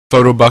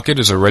Photobucket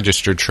is a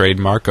registered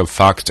trademark of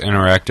Fox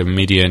Interactive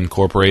Media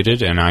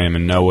Incorporated, and I am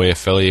in no way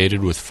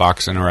affiliated with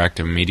Fox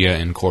Interactive Media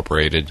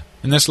Incorporated.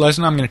 In this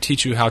lesson, I'm going to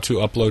teach you how to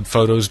upload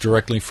photos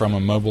directly from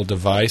a mobile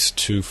device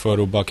to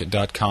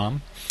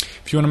Photobucket.com.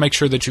 If you want to make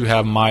sure that you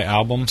have My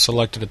Album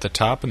selected at the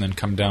top and then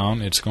come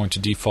down, it's going to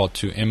default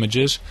to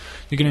Images.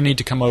 You're going to need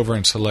to come over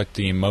and select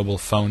the Mobile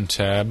Phone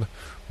tab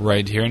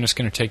right here, and it's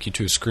going to take you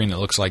to a screen that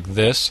looks like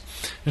this.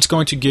 It's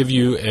going to give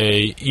you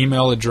a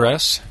email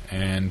address,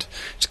 and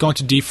it's going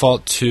to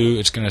default to,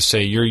 it's going to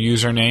say your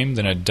username,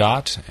 then a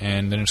dot,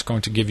 and then it's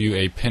going to give you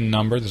a PIN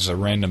number. This is a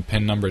random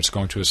PIN number it's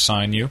going to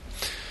assign you,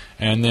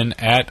 and then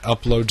at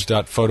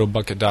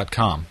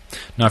uploads.photobucket.com.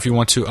 Now if you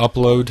want to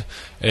upload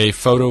a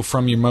photo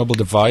from your mobile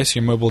device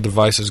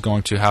is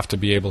going to have to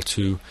be able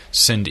to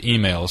send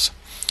emails.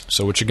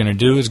 So what you're going to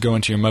do is go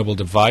into your mobile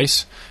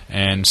device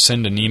and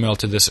send an email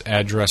to this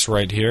address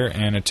right here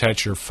and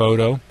attach your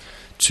photo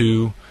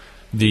to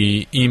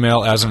the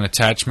email as an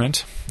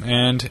attachment.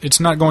 And it's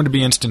not going to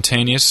be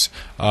instantaneous.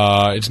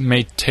 It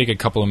may take a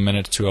couple of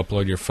minutes to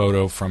upload your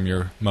photo from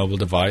your mobile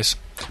device.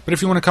 But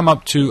if you want to come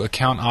up to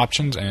Account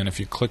Options, and if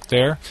you click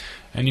there,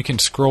 and you can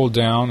scroll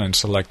down and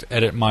select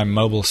Edit My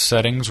Mobile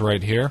Settings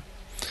right here.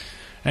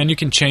 And you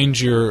can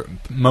change your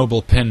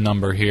mobile PIN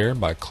number here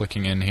by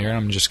clicking in here.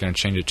 I'm just going to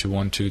change it to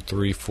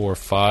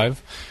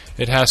 12345.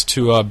 It has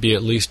to be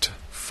at least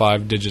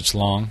 5 digits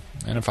long.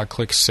 And if I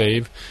click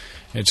Save,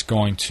 it's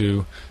going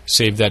to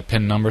save that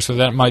PIN number. So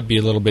that might be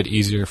a little bit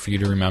easier for you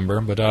to remember.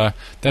 But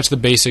that's the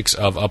basics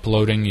of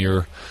uploading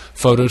your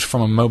photos from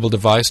a mobile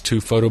device to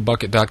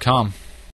Photobucket.com.